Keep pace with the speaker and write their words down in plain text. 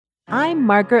I'm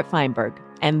Margaret Feinberg,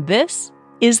 and this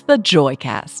is the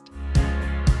Joycast.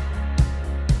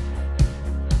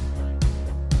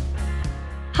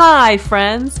 Hi,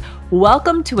 friends.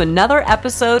 Welcome to another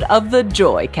episode of the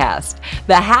Joycast,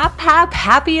 the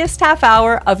happiest half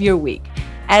hour of your week.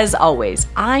 As always,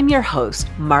 I'm your host,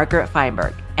 Margaret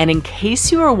Feinberg, and in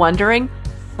case you are wondering,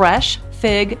 fresh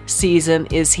fig season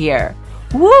is here.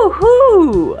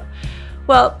 Woohoo!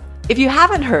 Well, if you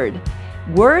haven't heard,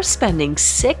 we're spending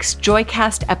 6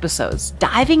 Joycast episodes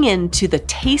diving into the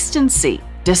Taste and See,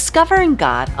 Discovering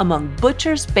God Among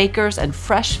Butchers, Bakers, and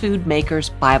Fresh Food Makers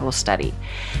Bible study.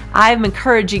 I'm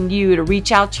encouraging you to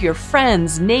reach out to your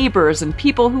friends, neighbors, and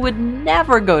people who would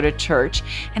never go to church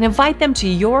and invite them to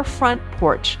your front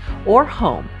porch or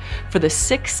home for the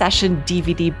 6-session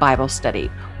DVD Bible study,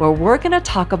 where we're going to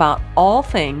talk about all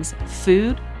things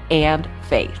food and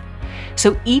faith.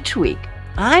 So each week,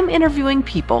 I'm interviewing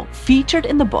people featured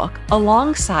in the book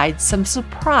alongside some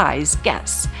surprise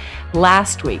guests.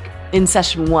 Last week, in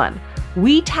session 1,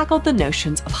 we tackled the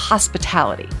notions of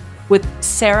hospitality with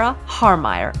Sarah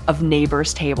Harmeyer of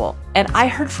Neighbor's Table. And I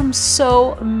heard from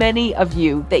so many of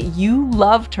you that you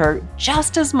loved her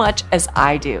just as much as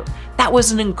I do. That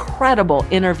was an incredible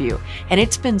interview, and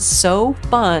it's been so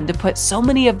fun to put so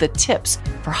many of the tips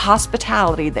for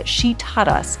hospitality that she taught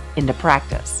us into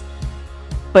practice.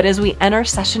 But as we enter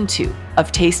session 2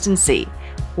 of Taste and See,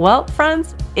 well,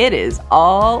 friends, it is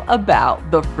all about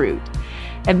the fruit.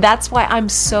 And that's why I'm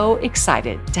so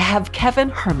excited to have Kevin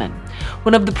Herman,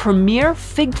 one of the premier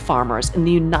fig farmers in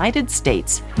the United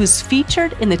States, who's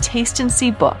featured in the Taste and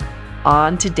See book,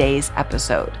 on today's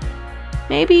episode.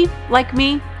 Maybe, like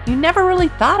me, you never really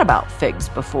thought about figs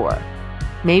before.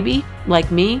 Maybe,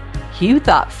 like me, you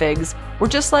thought figs were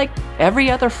just like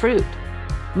every other fruit.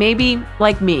 Maybe,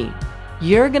 like me,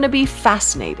 you're going to be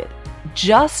fascinated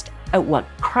just at what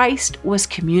Christ was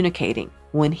communicating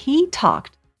when he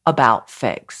talked about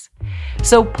figs.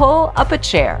 So pull up a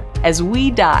chair as we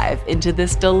dive into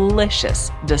this delicious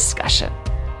discussion.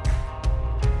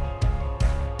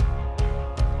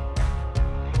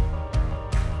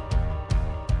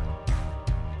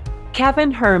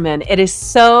 Kevin Herman, it is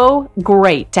so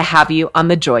great to have you on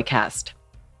the Joycast.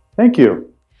 Thank you.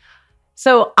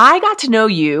 So I got to know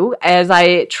you as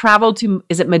I traveled to,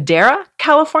 is it Madera,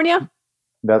 California?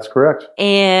 That's correct.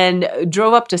 And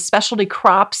drove up to Specialty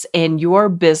Crops and your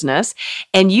business.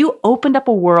 And you opened up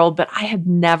a world that I had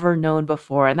never known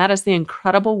before. And that is the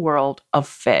incredible world of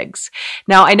figs.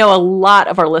 Now, I know a lot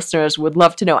of our listeners would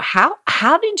love to know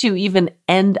how did you even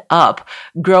end up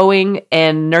growing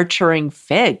and nurturing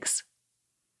figs?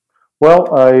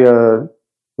 Well, I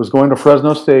was going to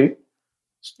Fresno State.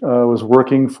 Was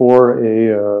working for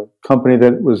a company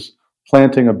that was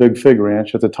planting a big fig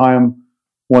ranch, at the time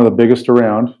one of the biggest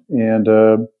around.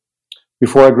 And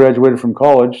before I graduated from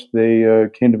college, they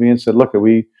came to me and said, look,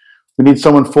 we need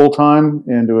someone full-time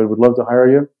and we would love to hire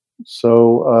you.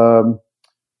 So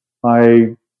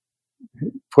I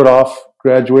put off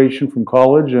graduation from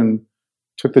college and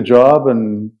took the job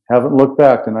and haven't looked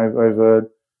back. And I've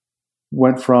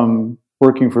went from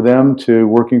working for them to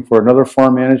working for another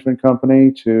farm management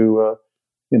company to,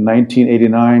 in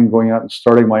 1989, going out and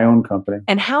starting my own company.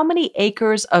 And how many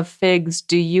acres of figs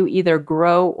do you either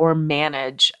grow or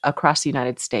manage across the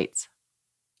United States?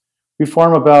 We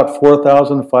farm about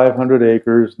 4,500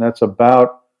 acres, and that's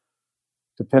about,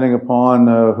 depending upon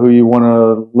who you want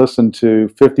to listen to,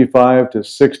 55 to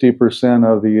 60%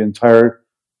 of the entire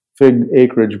fig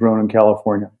acreage grown in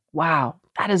California. Wow.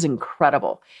 That is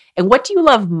incredible. And what do you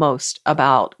love most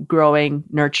about growing,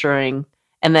 nurturing,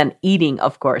 and then eating,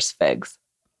 of course, figs?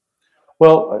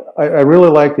 Well, I really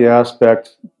like the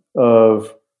aspect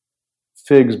of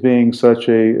figs being such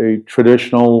a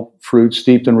traditional fruit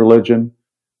steeped in religion,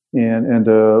 and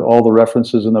all the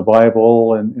references in the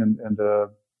Bible, and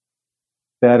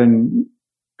that in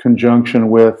conjunction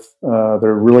with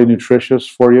they're really nutritious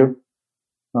for you,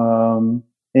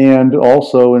 and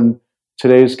also in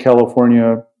today's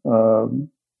California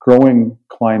growing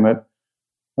climate,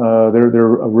 they're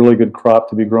a really good crop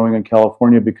to be growing in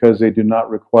California because they do not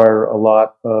require a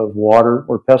lot of water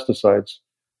or pesticides.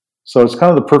 So it's kind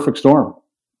of the perfect storm.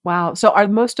 Wow. So are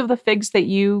most of the figs that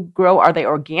you grow, are they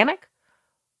organic?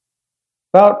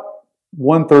 About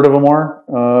 1/3 of them are.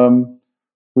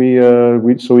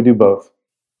 We do both.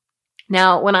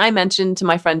 Now, when I mentioned to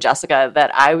my friend Jessica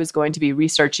that I was going to be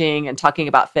researching and talking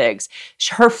about figs,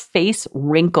 her face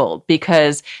wrinkled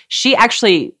because she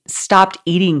actually stopped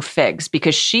eating figs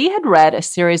because she had read a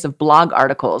series of blog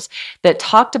articles that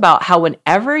talked about how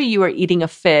whenever you are eating a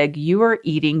fig, you are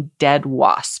eating dead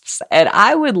wasps. And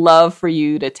I would love for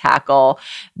you to tackle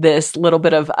this little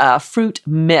bit of fruit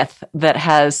myth that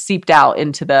has seeped out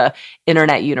into the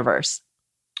internet universe.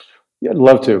 Yeah, I'd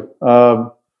love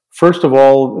to. First of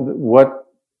all, what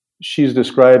she's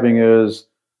describing is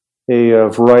a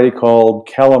variety called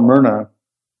Calamurna,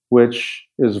 which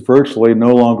is virtually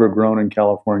no longer grown in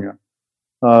California.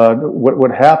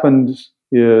 What happened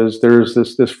is there's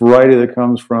this variety that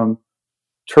comes from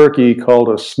Turkey called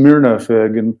a Smyrna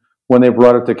fig, and when they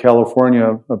brought it to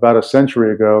California about a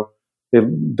century ago, they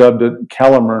dubbed it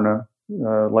Calamurna,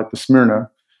 like the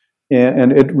Smyrna,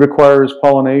 and it requires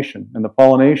pollination. And the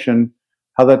pollination,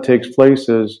 how that takes place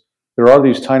is there are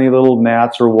these tiny little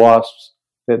gnats or wasps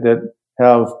that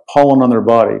have pollen on their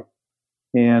body,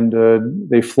 and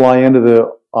they fly into the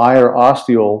eye or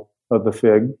ostiole of the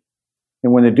fig.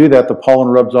 And when they do that, the pollen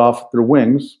rubs off their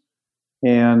wings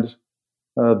and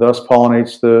thus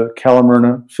pollinates the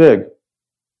Calamurna fig.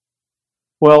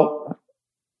 Well,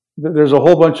 there's a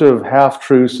whole bunch of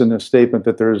half-truths in this statement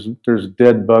that there's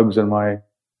dead bugs in my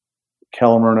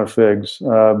Calamurna figs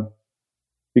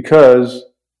because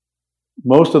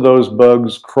most of those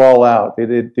bugs crawl out. They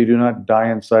do not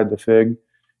die inside the fig.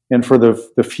 And for the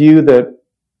few that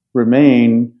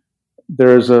remain,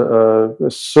 there's a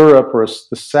syrup or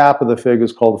the sap of the fig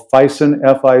is called ficin,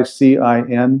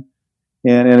 Ficin,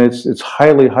 and it's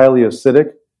highly, highly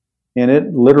acidic, and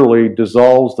it literally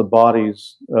dissolves the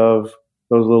bodies of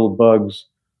those little bugs.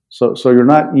 So you're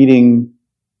not eating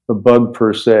the bug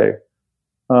per se.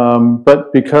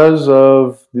 But because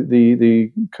of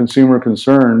the consumer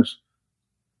concerns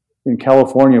in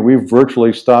California, we've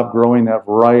virtually stopped growing that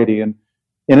variety. And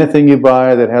anything you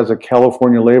buy that has a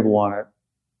California label on it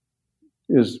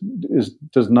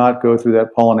does not go through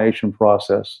that pollination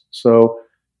process. So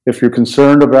if you're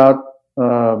concerned about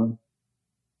the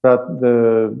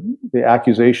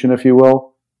accusation, if you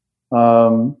will,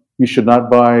 you should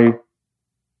not buy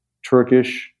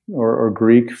Turkish or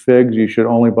Greek figs. You should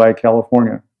only buy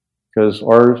California because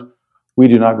we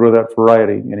do not grow that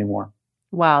variety anymore.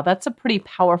 Wow, that's a pretty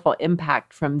powerful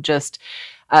impact from just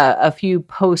a few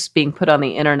posts being put on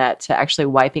the internet to actually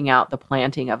wiping out the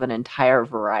planting of an entire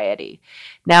variety.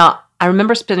 Now, I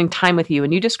remember spending time with you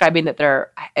and you describing that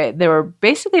there were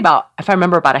basically about, if I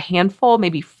remember, about a handful,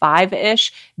 maybe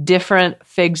 5-ish different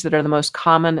figs that are the most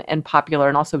common and popular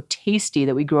and also tasty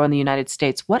that we grow in the United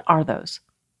States. What are those?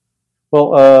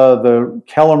 Well, the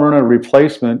Calamurna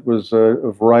replacement was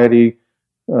a variety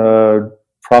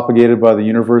propagated by the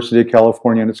University of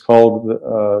California, and it's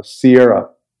called Sierra.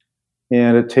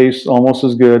 And it tastes almost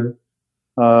as good,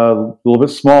 a little bit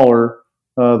smaller.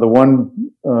 The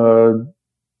one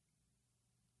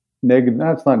negative,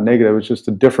 that's not negative, it's just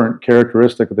a different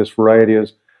characteristic of this variety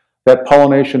is that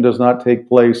pollination does not take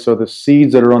place, so the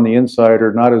seeds that are on the inside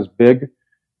are not as big,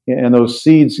 and those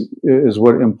seeds is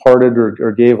what imparted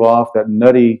or gave off that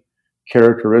nutty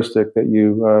characteristic that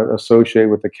you associate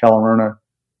with the Calamurna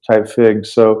type fig.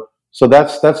 So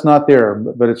that's not there,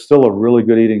 but it's still a really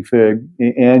good eating fig,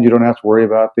 and you don't have to worry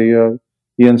about the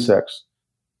insects.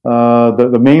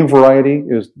 The main variety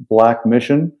is Black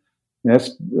Mission. That's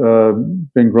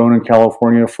been grown in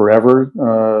California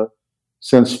forever,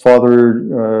 since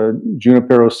Father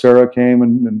Junipero Serra came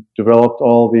and developed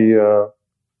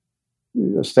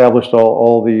established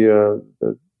all the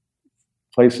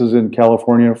places in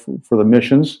California for the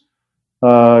missions.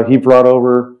 He brought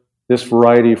over this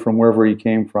variety from wherever he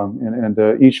came from,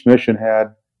 and each mission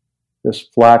had this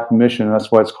Black Mission.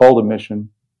 That's why it's called a mission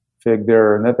fig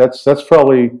there, and that's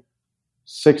probably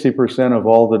 60% of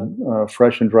all the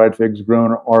fresh and dried figs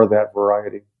grown are that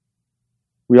variety.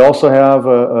 We also have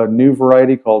a new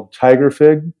variety called Tiger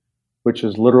Fig, which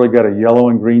has literally got a yellow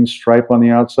and green stripe on the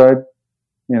outside,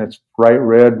 and it's bright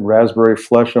red raspberry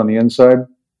flesh on the inside.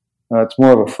 It's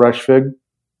more of a fresh fig.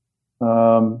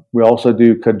 We also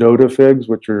do Cadota figs,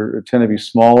 which tend to be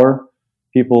smaller.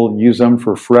 People use them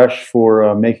for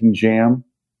making jam.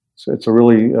 So it's a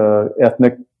really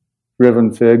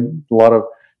ethnic-driven fig. A lot of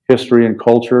history and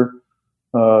culture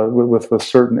with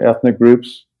certain ethnic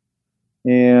groups.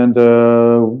 And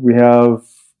we have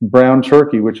brown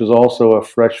turkey, which is also a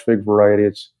fresh fig variety.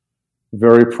 It's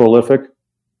very prolific,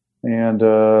 and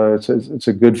it's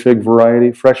a good fig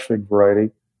variety, fresh fig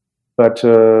variety. But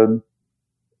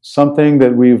something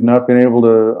that we've not been able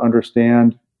to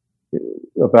understand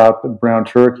about the brown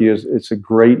turkey is it's a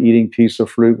great eating piece of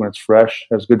fruit when it's fresh,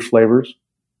 has good flavors.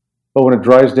 but when it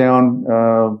dries down,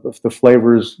 the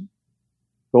flavors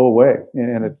go away,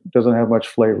 and it doesn't have much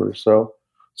flavor. So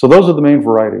those are the main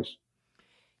varieties.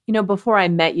 Before I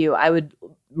met you, I would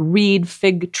read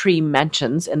fig tree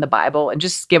mentions in the Bible and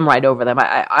just skim right over them.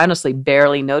 I honestly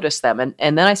barely noticed them.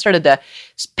 And then I started to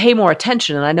pay more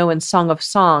attention. And I know in Song of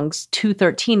Songs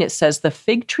 2:13, it says the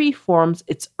fig tree forms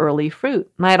its early fruit.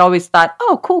 And I had always thought,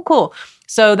 oh, cool.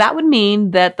 So that would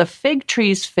mean that the fig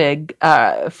tree's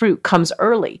fruit comes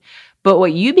early. But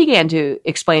what you began to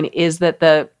explain is that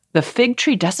the fig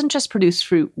tree doesn't just produce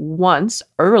fruit once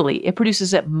early, it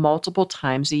produces it multiple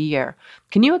times a year.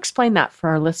 Can you explain that for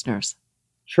our listeners?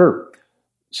 Sure.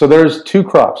 So there's two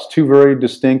crops, two very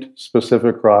distinct,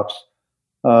 specific crops.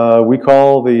 We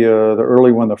call the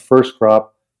early one the first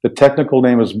crop. The technical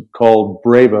name is called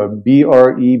Breva,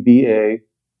 Breba,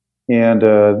 and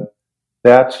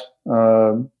that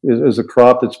is a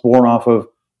crop that's born off of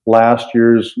last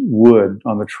year's wood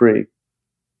on the tree.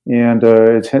 And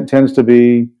it tends to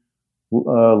be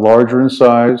larger in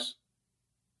size,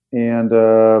 and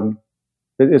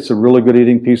it's a really good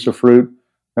eating piece of fruit.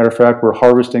 Matter of fact, we're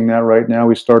harvesting that right now.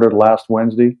 We started last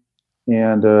Wednesday,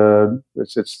 and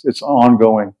it's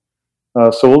ongoing.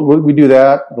 So we do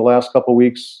that the last couple of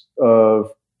weeks of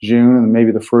June and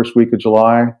maybe the first week of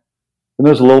July. And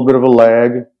there's a little bit of a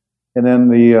lag. And then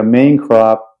the main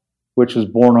crop, which is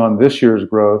born on this year's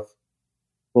growth,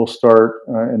 will start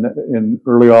in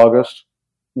early August,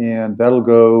 and that'll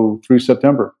go through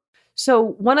September. So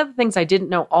one of the things I didn't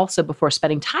know also before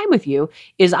spending time with you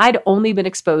is I'd only been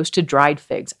exposed to dried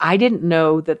figs. I didn't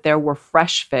know that there were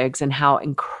fresh figs and how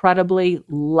incredibly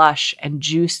lush and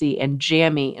juicy and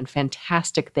jammy and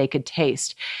fantastic they could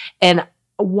taste. And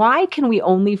why can we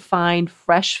only find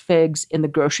fresh figs in the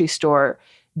grocery store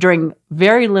during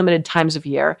very limited times of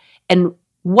year? And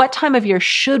what time of year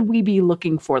should we be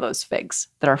looking for those figs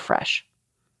that are fresh?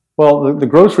 Well, the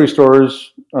grocery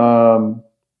stores,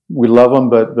 we love them,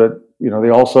 but they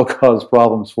also cause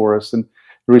problems for us. And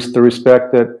the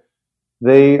respect that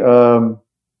they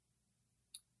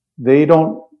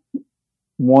don't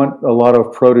want a lot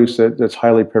of produce that's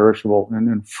highly perishable,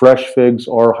 and fresh figs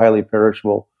are highly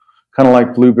perishable, kind of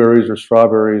like blueberries or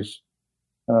strawberries,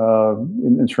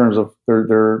 in terms of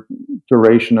their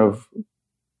duration of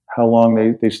how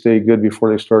long they stay good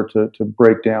before they start to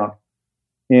break down.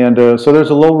 And so there's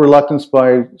a little reluctance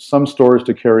by some stores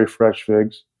to carry fresh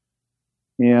figs.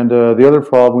 And the other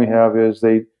problem we have is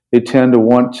they tend to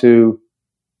want to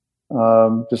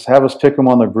just have us pick them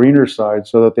on the greener side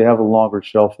so that they have a longer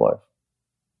shelf life.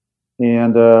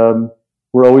 And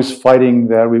we're always fighting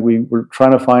that. We're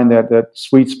trying to find that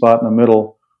sweet spot in the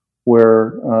middle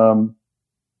where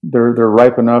they're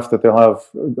ripe enough that they'll have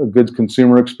a good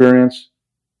consumer experience,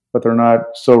 but they're not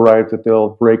so ripe that they'll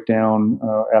break down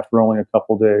after only a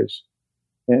couple days.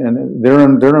 And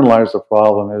therein lies the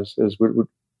problem is we're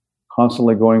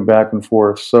constantly going back and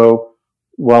forth. So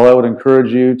while I would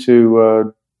encourage you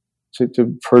to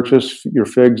purchase your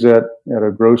figs at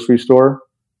a grocery store,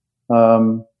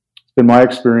 it's been my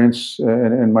experience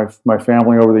and my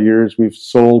family over the years, we've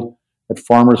sold at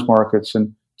farmers markets,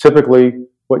 and typically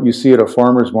what you see at a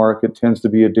farmer's market tends to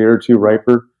be a day or two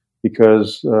riper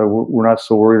because we're not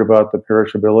so worried about the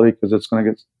perishability because it's going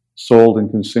to get sold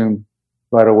and consumed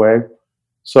right away.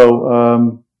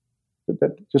 So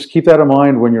just keep that in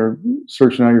mind when you're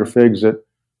searching out your figs at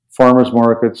farmers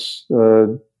markets.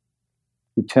 You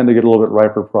tend to get a little bit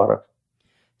riper product.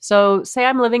 So say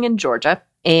I'm living in Georgia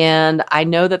and I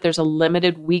know that there's a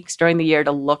limited weeks during the year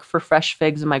to look for fresh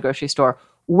figs in my grocery store.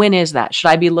 When is that? Should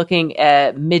I be looking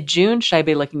at mid-June? Should I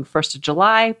be looking 1st of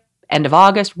July, end of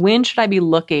August? When should I be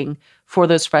looking for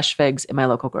those fresh figs in my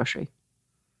local grocery?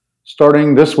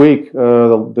 Starting this week,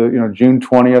 June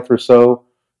 20th or so,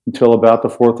 until about the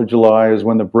 4th of July is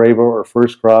when the Breva or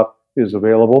first crop is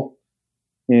available.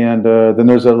 And then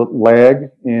there's a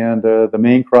lag, and the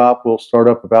main crop will start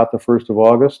up about the 1st of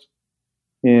August.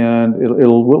 And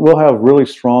we'll have really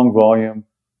strong volume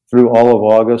through all of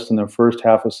August and the first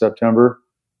half of September.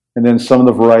 And then some of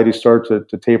the varieties start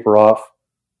to taper off.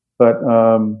 But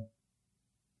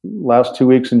last 2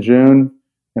 weeks in June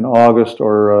and August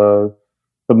are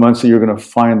the months that you're going to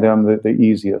find them the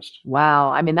easiest.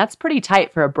 Wow. I mean, that's pretty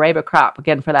tight for a Breva crop.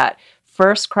 Again, for that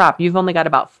first crop, you've only got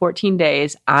about 14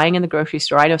 days eyeing in the grocery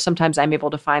store. I know sometimes I'm able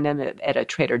to find them at a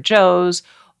Trader Joe's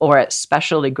or at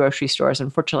specialty grocery stores.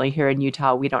 Unfortunately, here in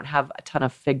Utah, we don't have a ton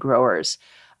of fig growers.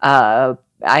 I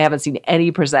haven't seen any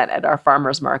present at our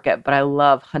farmers market, but I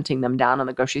love hunting them down in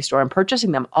the grocery store and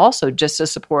purchasing them also just to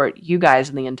support you guys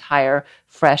in the entire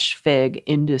fresh fig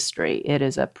industry. It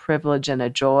is a privilege and a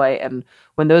joy. And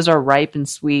when those are ripe and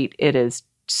sweet, it is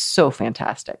so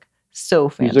fantastic. So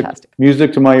fantastic.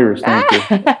 Music to my ears. Thank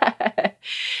you.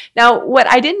 Now, what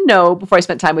I didn't know before I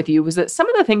spent time with you was that some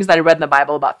of the things that I read in the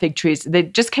Bible about fig trees, they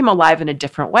just came alive in a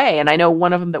different way. And I know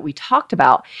one of them that we talked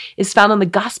about is found in the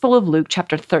Gospel of Luke,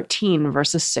 chapter 13,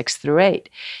 verses 6 through 8.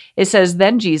 It says,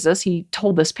 "Then Jesus, he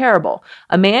told this parable.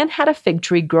 A man had a fig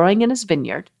tree growing in his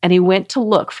vineyard, and he went to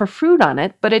look for fruit on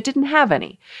it, but it didn't have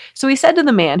any. So he said to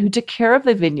the man who took care of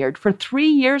the vineyard, 'For 3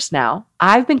 years now,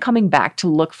 I've been coming back to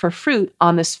look for fruit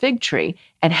on this fig tree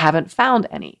and haven't found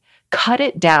any. Cut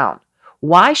it down.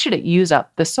 Why should it use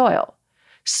up the soil?'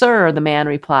 'Sir,' the man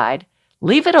replied,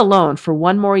 'leave it alone for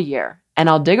 1 more year, and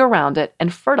I'll dig around it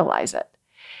and fertilize it.'"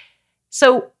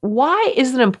 So why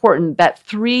is it important, that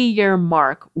 3-year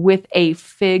mark with a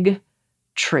fig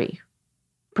tree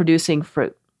producing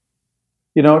fruit?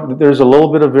 There's a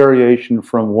little bit of variation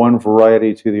from one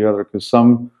variety to the other because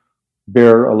some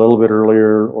bear a little bit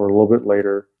earlier or a little bit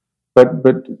later.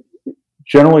 But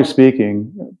generally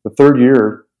speaking, the third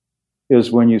year is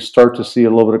when you start to see a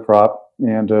little bit of crop.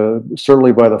 And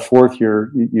certainly by the fourth year,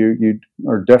 you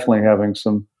are definitely having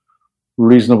some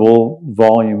reasonable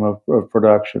volume of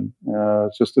production.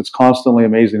 It's constantly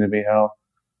amazing to me how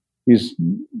these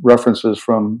references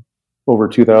from over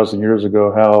 2,000 years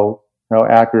ago, how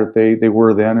accurate they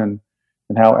were then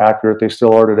and how accurate they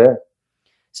still are today.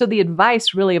 So the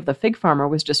advice really of the fig farmer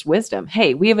was just wisdom.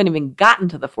 Hey, we haven't even gotten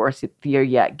to the fourth year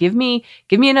yet. Give me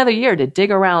another year to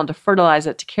dig around, to fertilize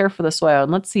it, to care for the soil,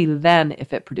 and let's see then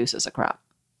if it produces a crop.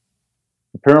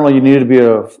 Apparently, you needed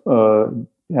to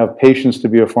have patience to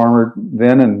be a farmer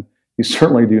then, and you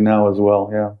certainly do now as well.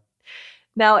 Yeah.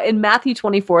 Now, in Matthew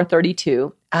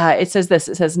 24:32, it says this.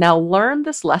 It says, "Now learn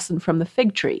this lesson from the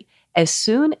fig tree. As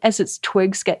soon as its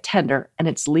twigs get tender and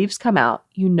its leaves come out,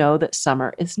 you know that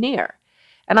summer is near."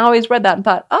 And I always read that and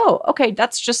thought, oh, okay,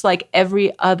 that's just like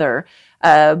every other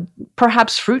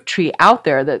perhaps fruit tree out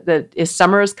there that is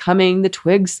summer is coming, the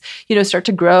twigs, start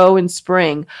to grow in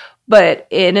spring.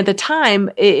 And at the time,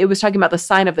 it was talking about the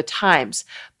sign of the times.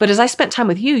 But as I spent time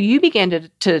with you, you began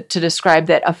to describe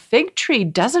that a fig tree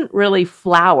doesn't really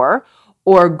flower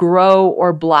or grow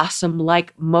or blossom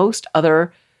like most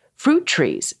other fruit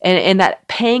trees. And that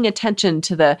paying attention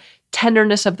to the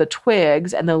tenderness of the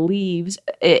twigs and the leaves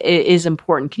is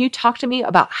important. Can you talk to me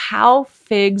about how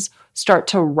figs start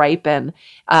to ripen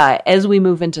as we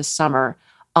move into summer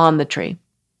on the tree?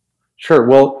 Sure.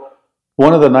 Well,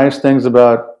 one of the nice things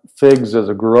about figs as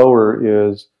a grower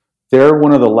is they're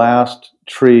one of the last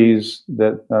trees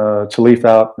that to leaf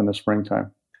out in the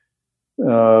springtime.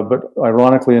 But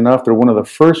ironically enough, they're one of the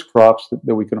first crops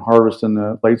that we can harvest in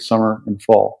the late summer and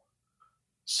fall.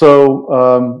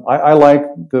 So I like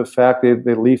the fact that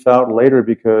they leaf out later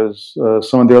because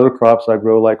some of the other crops I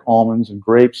grow, like almonds and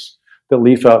grapes, that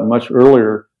leaf out much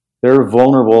earlier, they're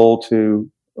vulnerable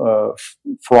to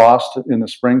frost in the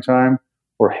springtime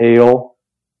or hail.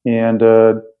 And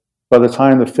by the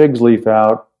time the figs leaf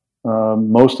out,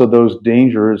 most of those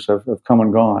dangers have come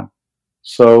and gone.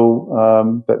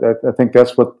 So I think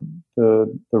that's what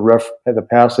the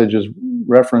passage is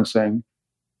referencing,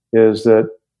 is that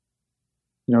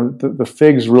the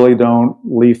figs really don't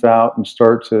leaf out and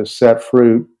start to set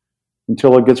fruit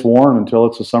until it gets warm, until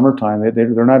it's the summertime.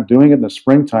 They're not doing it in the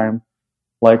springtime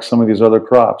like some of these other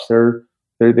crops.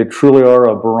 They truly are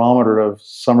a barometer of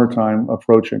summertime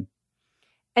approaching.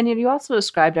 And you also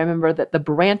described, I remember, that the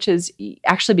branches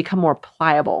actually become more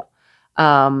pliable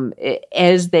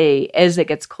as it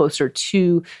gets closer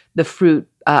to the fruit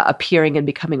appearing and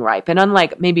becoming ripe. And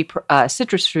unlike maybe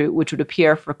citrus fruit, which would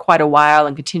appear for quite a while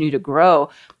and continue to grow,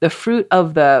 the fruit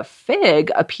of the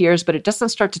fig appears, but it doesn't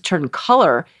start to turn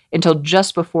color until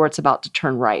just before it's about to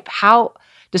turn ripe.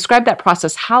 Describe that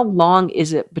process. How long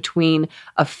is it between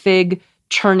a fig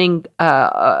turning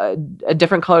a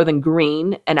different color than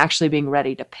green and actually being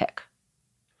ready to pick?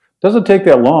 Doesn't take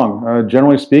that long.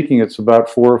 Generally speaking, it's about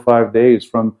 4 or 5 days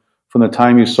from the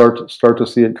time you start to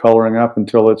see it coloring up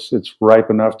until it's ripe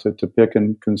enough to pick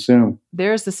and consume.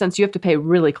 There's the sense you have to pay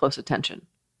really close attention.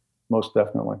 Most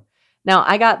definitely. Now,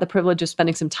 I got the privilege of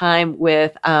spending some time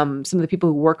with some of the people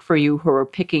who work for you who are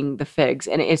picking the figs.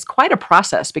 And it's quite a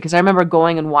process because I remember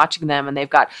going and watching them, and they've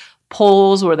got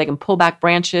poles where they can pull back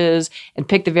branches and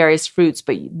pick the various fruits.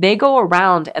 But they go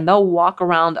around and they'll walk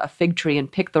around a fig tree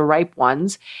and pick the ripe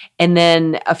ones. And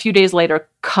then a few days later,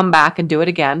 come back and do it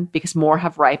again because more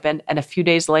have ripened. And a few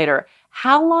days later,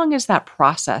 how long does that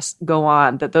process go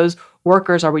on that those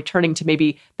workers are returning to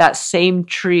maybe that same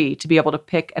tree to be able to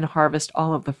pick and harvest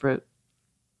all of the fruit?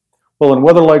 Well, in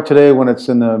weather like today, when it's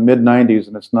in the mid-90s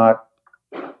and it's not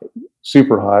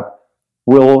super hot,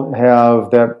 we'll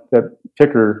have that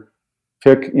picker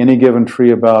pick any given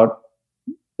tree about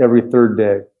every third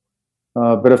day.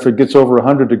 But if it gets over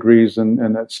 100 degrees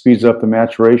and that speeds up the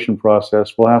maturation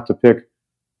process, we'll have to pick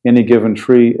any given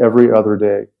tree every other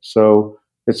day. So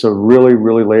it's a really,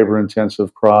 really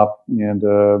labor-intensive crop,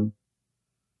 and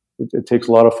it takes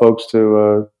a lot of folks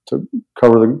to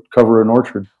cover an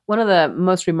orchard. One of the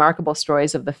most remarkable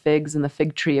stories of the figs and the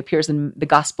fig tree appears in the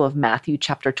Gospel of Matthew,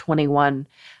 chapter 21.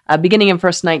 Beginning in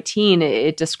verse 19,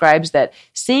 it describes that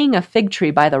seeing a fig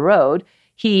tree by the road,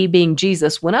 he, being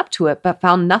Jesus, went up to it, but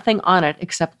found nothing on it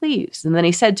except leaves. And then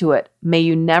he said to it, "May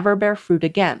you never bear fruit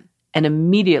again." And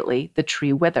immediately the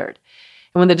tree withered.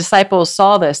 And when the disciples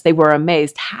saw this, they were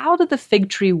amazed. How did the fig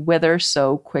tree wither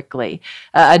so quickly?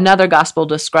 Another gospel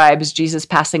describes Jesus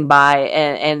passing by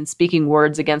and speaking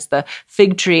words against the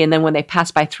fig tree. And then when they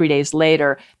pass by 3 days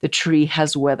later, the tree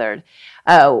has withered.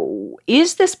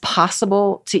 Is this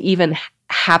possible to even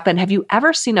happen? Have you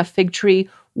ever seen a fig tree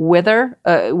wither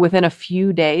within a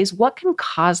few days? What can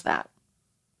cause that?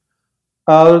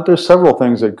 There's several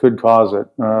things that could cause it,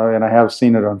 and I have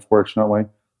seen it, unfortunately.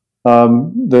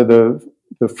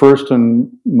 The first and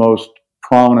most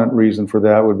prominent reason for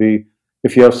that would be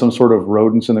if you have some sort of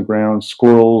rodents in the ground,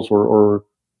 squirrels or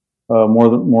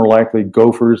more likely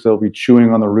gophers. They'll be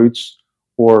chewing on the roots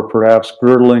or perhaps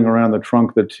girdling around the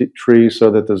trunk of the tree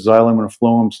so that the xylem and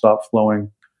phloem stop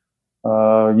flowing.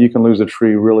 You can lose a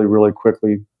tree really, really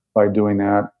quickly by doing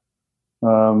that.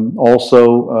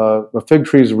 Also, a fig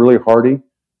tree is really hardy,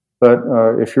 but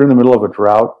if you're in the middle of a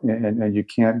drought and you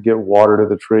can't get water to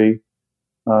the tree,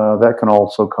 that can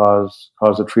also cause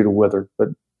the tree to wither. But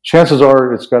chances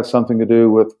are it's got something to do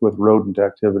with rodent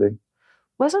activity.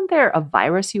 Wasn't there a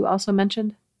virus you also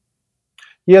mentioned?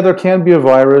 Yeah, there can be a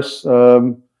virus,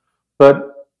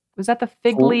 but was that the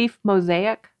fig leaf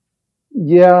mosaic?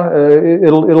 Yeah,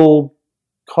 it'll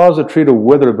cause a tree to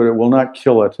wither, but it will not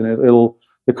kill it, and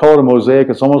they call it a mosaic.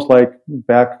 It's almost like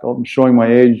I'm showing my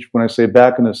age when I say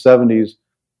back in the 70s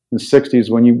and 60s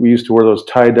when we used to wear those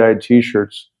tie-dyed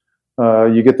T-shirts.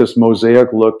 You get this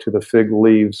mosaic look to the fig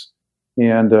leaves,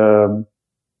 and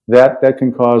that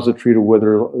can cause the tree to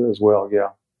wither as well, yeah.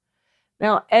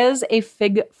 Now, as a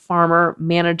fig farmer,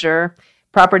 manager,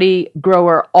 property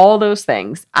grower, all those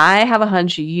things, I have a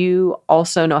hunch you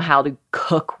also know how to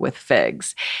cook with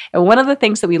figs. And one of the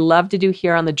things that we love to do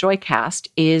here on the Joycast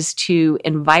is to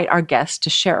invite our guests to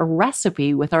share a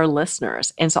recipe with our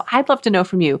listeners. And so I'd love to know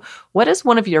from you, what is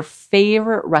one of your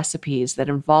favorite recipes that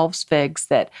involves figs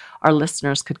that our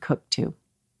listeners could cook to?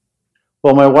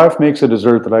 Well, my wife makes a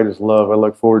dessert that I just love. I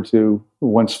look forward to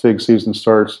once fig season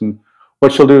starts. And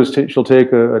what she'll do is she'll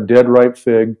take a dead ripe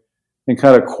fig and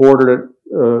kind of quarter it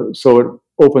so it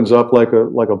opens up like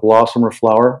a blossom or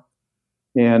flower.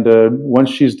 And once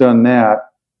she's done that,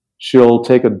 she'll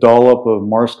take a dollop of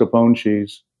mascarpone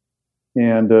cheese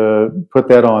and put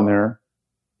that on there.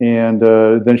 And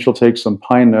then she'll take some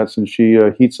pine nuts and she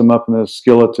heats them up in the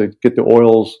skillet to get the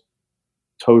oils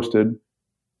toasted.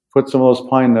 Put some of those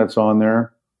pine nuts on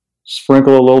there.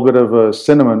 Sprinkle a little bit of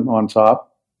cinnamon on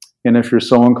top. And if you're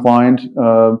so inclined,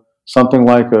 something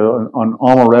like an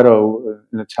amaretto,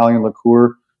 an Italian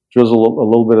liqueur, drizzle a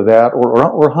little bit of that,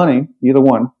 or honey, either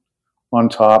one, on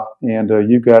top, and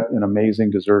you've got an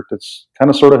amazing dessert that's kind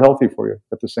of sort of healthy for you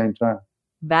at the same time.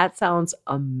 That sounds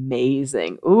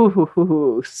amazing.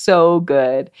 Ooh, so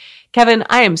good. Kevin,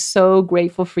 I am so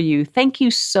grateful for you. Thank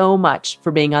you so much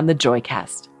for being on the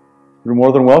Joycast. You're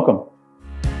more than welcome.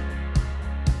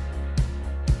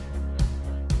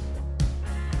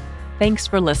 Thanks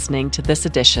for listening to this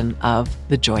edition of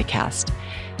the Joycast.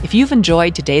 If you've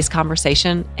enjoyed today's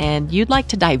conversation and you'd like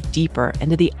to dive deeper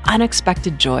into the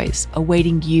unexpected joys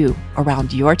awaiting you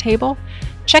around your table,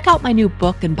 check out my new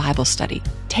book and Bible study,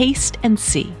 Taste and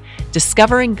See,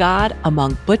 Discovering God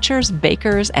Among Butchers,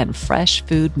 Bakers, and Fresh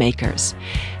Food Makers.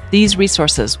 These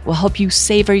resources will help you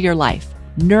savor your life,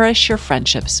 nourish your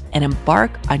friendships, and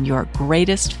embark on your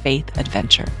greatest faith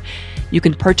adventure. You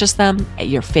can purchase them at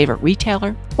your favorite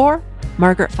retailer or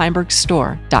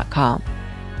margaretfeinbergstore.com.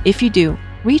 If you do,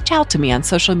 reach out to me on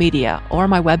social media or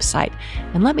my website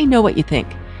and let me know what you think.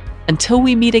 Until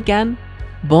we meet again,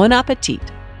 bon appetit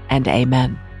and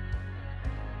amen.